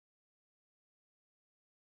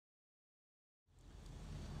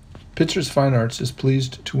Pitzer's Fine Arts is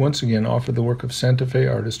pleased to once again offer the work of Santa Fe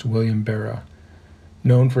artist William Berra.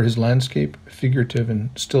 Known for his landscape, figurative, and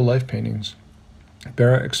still life paintings,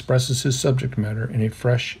 Berra expresses his subject matter in a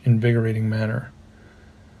fresh, invigorating manner.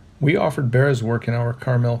 We offered Berra's work in our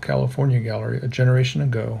Carmel, California gallery a generation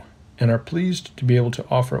ago, and are pleased to be able to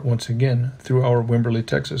offer it once again through our Wimberley,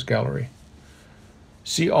 Texas gallery.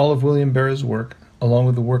 See all of William Berra's work, along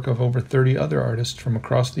with the work of over 30 other artists from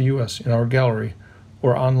across the U.S. in our gallery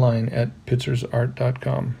or online at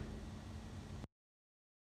pitzersart.com.